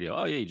sports radio,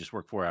 oh, yeah, you just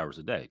work 4 hours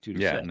a day, 2 to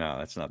 6. Yeah, no,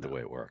 that's not the way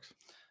it works.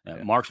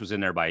 Marks was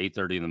in there by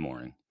 8:30 in the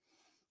morning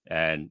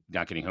and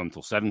not getting home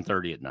until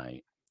 7:30 at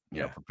night,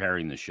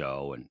 preparing the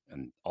show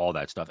and all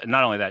that stuff. And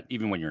not only that,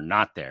 even when you're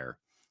not there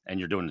and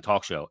you're doing the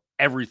talk show,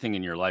 everything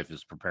in your life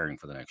is preparing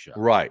for the next show.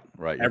 Right.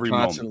 You're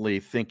constantly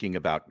moment. Thinking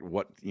about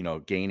what,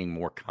 gaining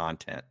more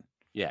content.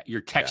 Yeah,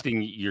 you're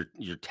texting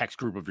your text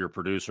group of your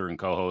producer and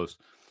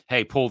co-host,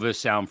 hey, pull this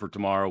sound for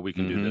tomorrow. We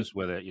can do this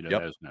with it,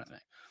 those kind of thing.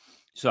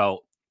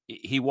 So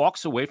he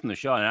walks away from the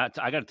show, and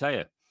I got to tell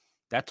you,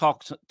 that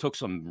talk took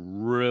some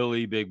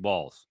really big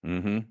balls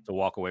to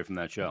walk away from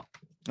that show.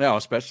 Yeah,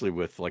 especially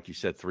with, like you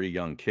said, 3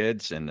 young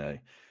kids, and I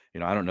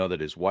don't know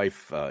that his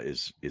wife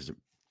is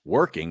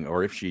working,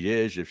 or if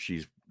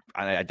she's,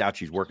 I doubt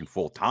she's working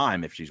full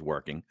time if she's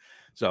working.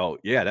 So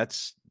yeah,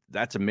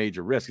 that's a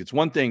major risk. It's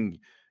one thing,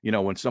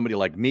 when somebody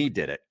like me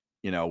did it,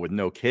 with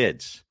no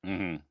kids,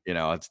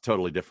 it's a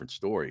totally different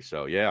story.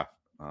 So yeah,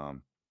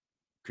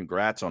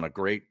 congrats on a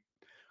great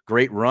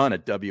run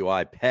at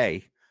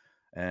WIP.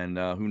 And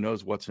who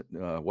knows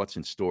what's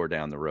in store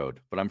down the road?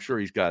 But I'm sure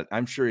he's got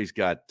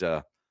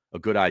a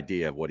good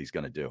idea of what he's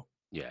going to do.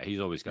 Yeah, he's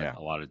always got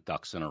a lot of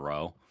ducks in a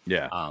row.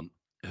 Yeah.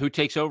 Who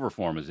takes over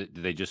for him?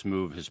 Do they just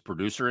move his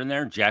producer in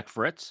there, Jack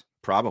Fritz?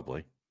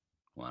 Probably.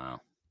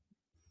 Wow.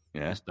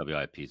 Yeah. This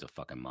WIP's a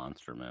fucking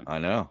monster, man. I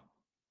know.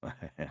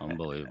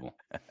 Unbelievable.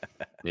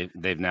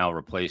 They've now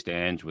replaced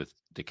Ange with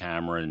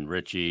DeCamera and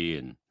Richie,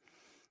 and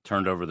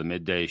turned over the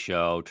midday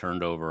show,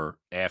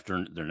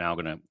 they're now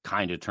going to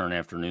kind of turn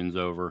afternoons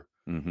over,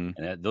 and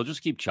they'll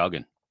just keep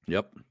chugging.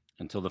 Yep.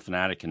 Until the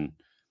Fanatic can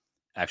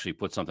actually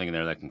put something in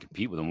there that can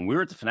compete with them. When we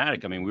were at the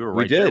Fanatic, I mean, we were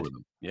right there with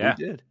them. Yeah.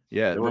 We did.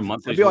 Yeah. There were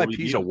monthly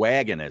WIP's a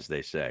wagon, as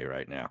they say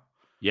right now.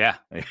 Yeah.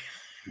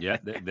 Yeah,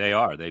 they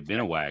are. They've been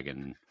a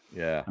wagon.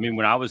 Yeah. I mean,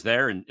 when I was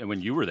there and when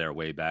you were there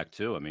way back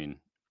too, I mean,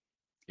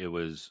 it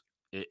was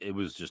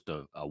just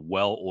a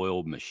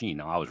well-oiled machine.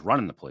 Now, I was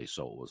running the place,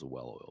 so it was a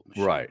well-oiled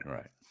machine. Right.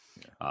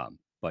 Yeah.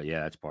 But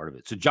yeah, that's part of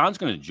it. So John's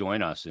going to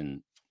join us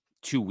in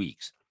 2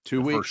 weeks.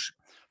 2 weeks.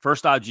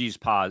 First OG's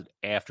pod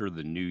after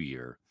the new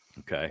year.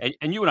 Okay.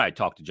 And you and I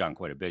talked to John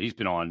quite a bit. He's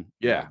been on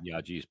the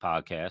OG's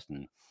podcast,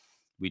 and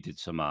we did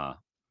some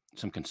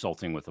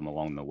consulting with him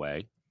along the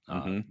way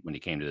when he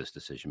came to this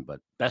decision. But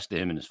best to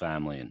him and his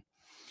family, and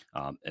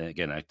And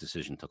again, that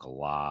decision took a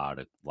lot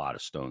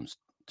of stones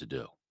to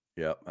do.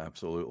 Yep,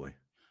 absolutely.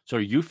 So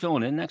are you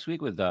filling in next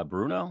week with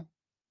Bruno?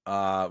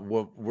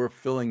 We're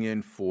filling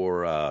in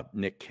for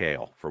Nick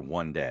Cale for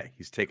one day.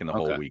 He's taking the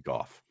whole week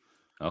off.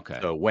 Okay.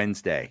 So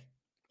Wednesday,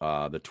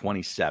 the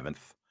 27th,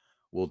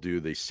 we'll do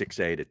the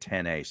 6A to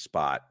 10A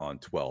spot on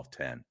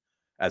 1210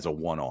 as a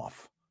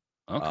one-off.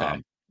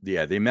 Okay.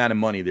 Yeah, the amount of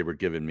money they were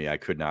giving me, I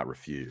could not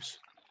refuse.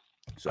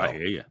 So I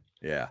hear you.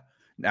 Yeah.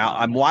 Now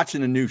I'm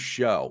watching a new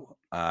show.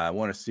 I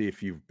want to see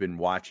if you've been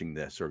watching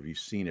this or if you've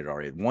seen it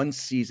already. One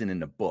season in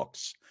the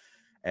books,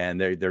 and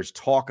there's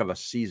talk of a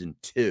season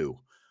 2.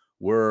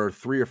 We're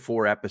 3 or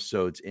 4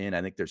 episodes in.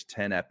 I think there's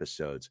 10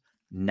 episodes.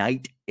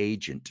 Night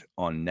Agent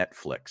on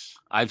Netflix.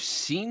 I've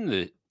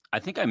seen I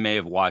think I may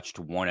have watched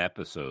one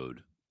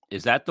episode.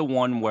 Is that the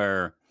one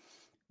where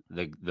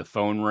the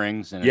phone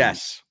rings? And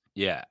Yes.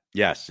 Yeah.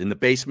 Yes. In the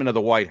basement of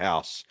the White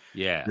House.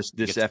 Yeah. This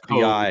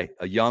FBI,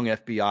 a young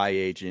FBI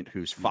agent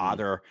whose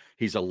father,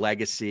 he's a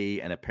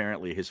legacy, and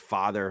apparently his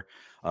father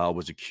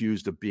was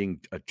accused of being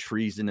a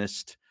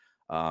treasonist,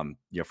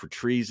 for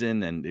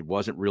treason, and it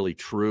wasn't really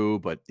true,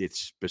 but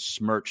it's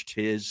besmirched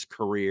his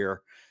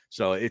career.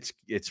 So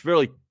it's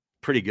really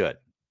pretty good.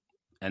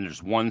 And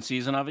there's one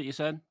season of it, you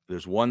said?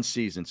 There's one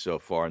season so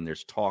far, and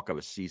there's talk of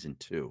a season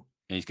 2.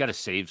 And he's got to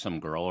save some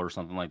girl or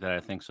something like that, I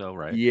think so,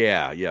 right?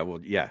 Yeah.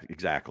 Well, yeah,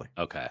 exactly.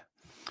 Okay.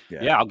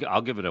 Yeah,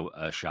 I'll give it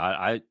a shot.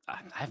 I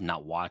have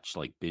not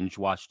binge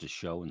watched a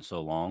show in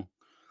so long.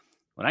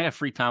 When I have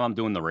free time, I'm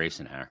doing the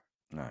racing here.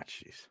 Oh,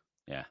 jeez.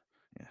 Yeah.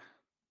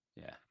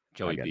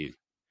 Joey B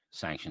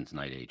sanctions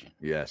Night Agent.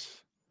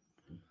 Yes.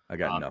 I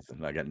got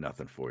nothing. I got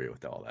nothing for you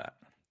with all that.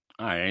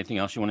 All right. Anything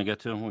else you want to get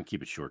to? I'm going to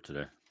keep it short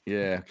today.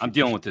 Yeah. I'm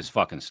dealing with this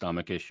fucking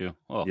stomach issue.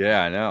 Oh.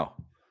 Yeah, I know.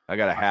 I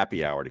got a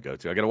happy hour to go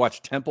to. I got to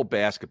watch Temple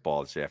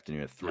basketball this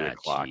afternoon at 3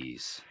 o'clock.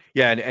 Geez.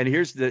 Yeah, and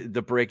here's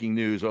the breaking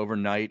news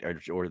overnight,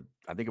 or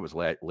I think it was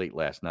late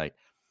last night.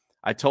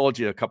 I told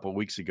you a couple of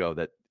weeks ago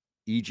that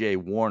E.J.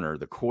 Warner,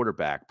 the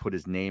quarterback, put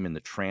his name in the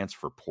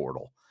transfer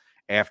portal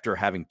after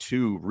having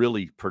 2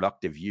 really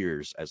productive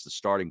years as the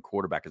starting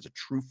quarterback as a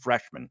true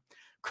freshman.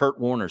 Kurt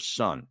Warner's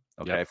son,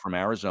 from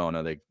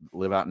Arizona. They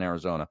live out in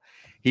Arizona.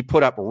 He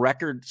put up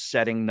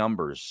record-setting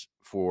numbers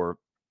for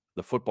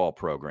the football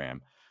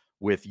program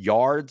with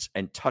yards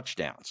and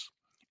touchdowns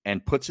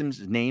and puts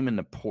his name in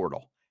the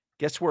portal.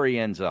 Guess where he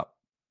ends up?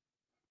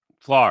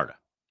 Florida.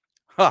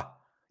 Huh.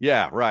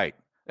 Yeah, right.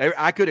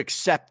 I could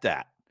accept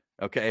that.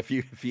 Okay, if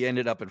he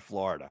ended up in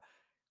Florida.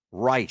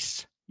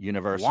 Rice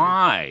University.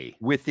 Why?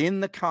 Within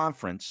the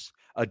conference,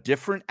 a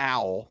different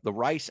owl, the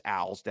Rice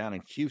Owls down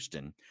in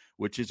Houston,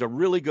 which is a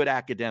really good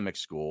academic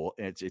school.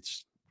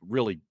 It's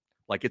really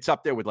it's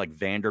up there with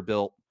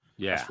Vanderbilt.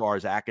 Yeah. As far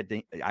as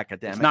academics.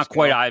 It's not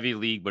quite Ivy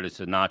League, but it's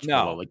a notch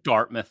below, like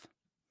Dartmouth.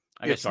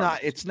 It's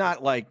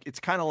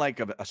kind of like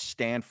a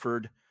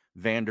Stanford,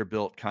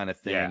 Vanderbilt kind of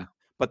thing. Yeah.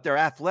 But their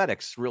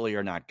athletics really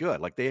are not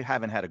good. They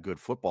haven't had a good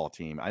football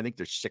team. I think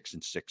they're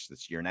 6-6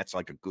 this year, and that's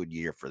a good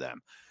year for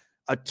them.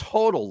 A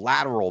total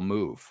lateral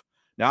move.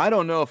 Now, I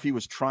don't know if he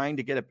was trying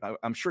to get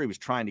I'm sure he was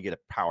trying to get a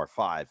Power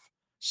 5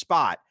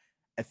 spot,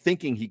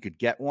 thinking he could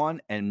get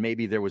one, and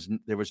maybe there was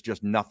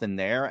just nothing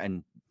there,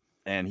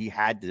 and he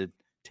had to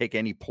take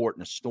any port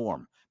in a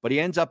storm. But he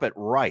ends up at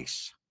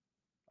Rice.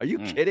 Are you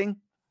kidding?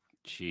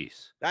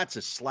 Jeez, that's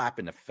a slap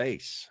in the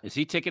face. Is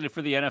he ticketed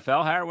for the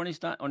NFL, Harry, when he's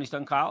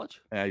done college?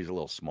 Yeah, he's a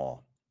little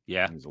small.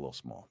 Yeah, he's a little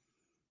small,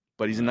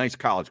 but he's a nice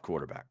college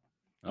quarterback.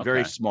 Okay.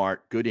 Very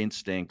smart, good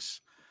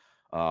instincts.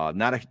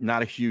 Not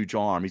a huge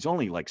arm. He's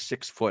only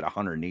 6 foot,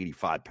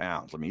 185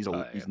 pounds. I mean,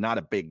 he's not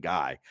a big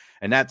guy.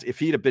 And that's if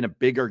he'd have been a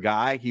bigger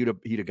guy, he'd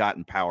have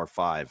gotten Power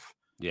 5.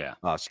 Yeah,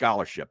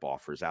 scholarship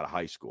offers out of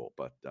high school.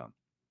 But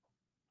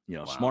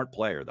wow. Smart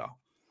player though.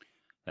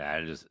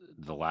 That is,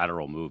 the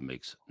lateral move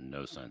makes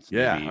no sense.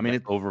 Yeah, maybe I mean,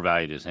 it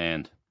overvalued his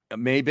hand.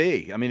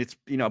 Maybe. I mean, it's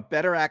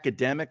better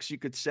academics, you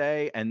could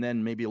say, and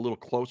then maybe a little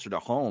closer to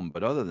home.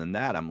 But other than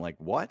that, I'm like,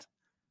 what?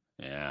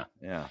 Yeah.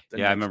 Yeah.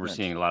 I remember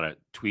seeing a lot of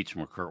tweets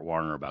from Kurt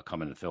Warner about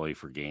coming to Philly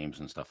for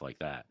games and stuff like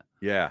that.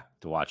 Yeah.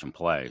 To watch him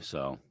play.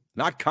 So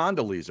not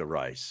Condoleezza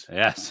Rice.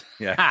 Yes.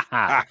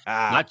 Yeah.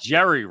 Not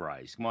Jerry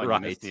Rice. Come on,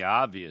 right. You missed the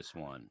obvious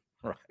one.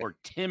 Right. Or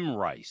Tim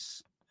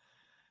Rice.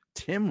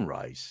 Tim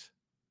Rice.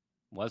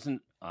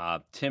 Wasn't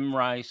Tim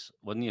Rice,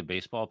 wasn't he a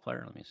baseball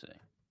player? Let me see.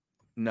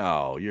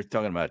 No, you're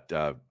talking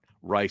about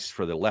Rice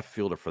for the left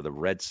fielder for the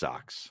Red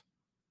Sox.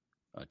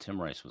 Tim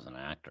Rice was an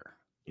actor.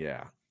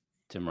 Yeah.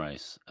 Tim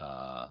Rice,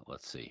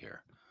 let's see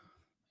here.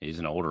 He's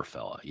an older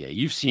fella. Yeah,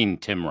 you've seen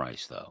Tim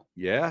Rice, though.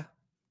 Yeah?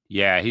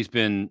 Yeah, he's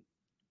been,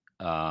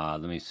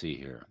 let me see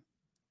here.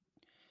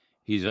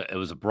 It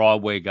was a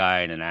Broadway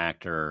guy and an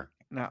actor.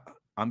 Now,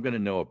 I'm going to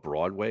know a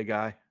Broadway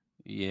guy.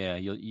 Yeah,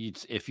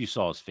 if you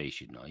saw his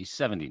face, you'd know. He's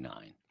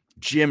 79.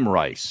 Jim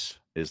Rice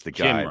is the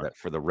guy that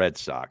for the Red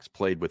Sox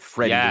played with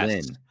Freddie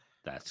Lynn.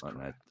 That's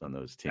on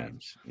those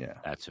teams.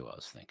 That's who I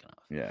was thinking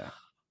of. Yeah.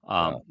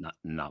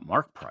 Not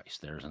Mark Price.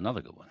 There's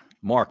another good one.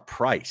 Mark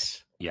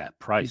Price. Yeah,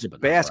 Price. He's a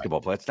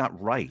basketball player. It's not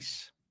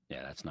Rice.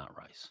 Yeah, that's not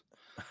Rice.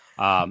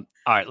 All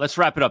right, let's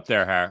wrap it up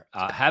there, Harry.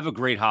 Have a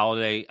great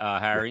holiday,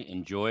 Harry.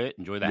 Enjoy it.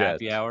 Enjoy the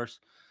happy hours.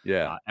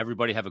 Yeah.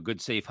 Everybody have a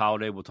good, safe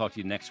holiday. We'll talk to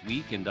you next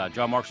week. And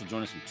Jon Marks will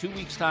join us in 2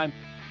 weeks' time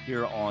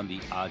here on the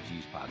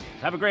OGs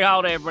podcast. Have a great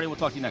holiday, everybody. We'll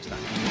talk to you next time.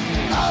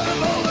 Out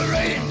of all the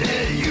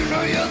reindeer, you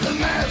know you're the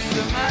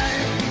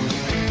mastermind.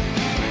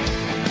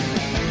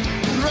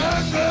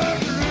 Run, run,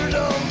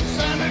 Rudolph,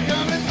 Santa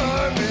coming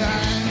far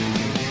behind.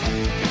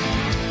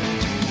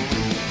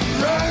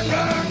 Run,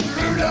 run,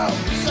 Rudolph,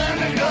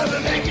 Santa gonna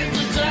make it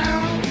to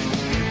town.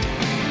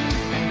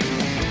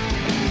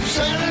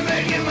 Santa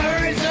make him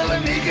hurry, tell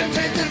him he can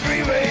take the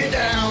freeway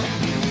down.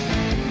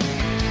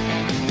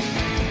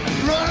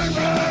 Run,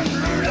 run,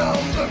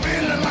 Rudolph, I'm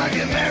feeling like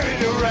a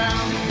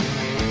merry-go-round.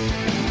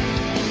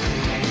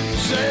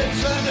 Said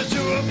Santa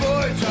to a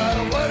boy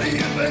child, what have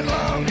you been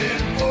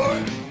longing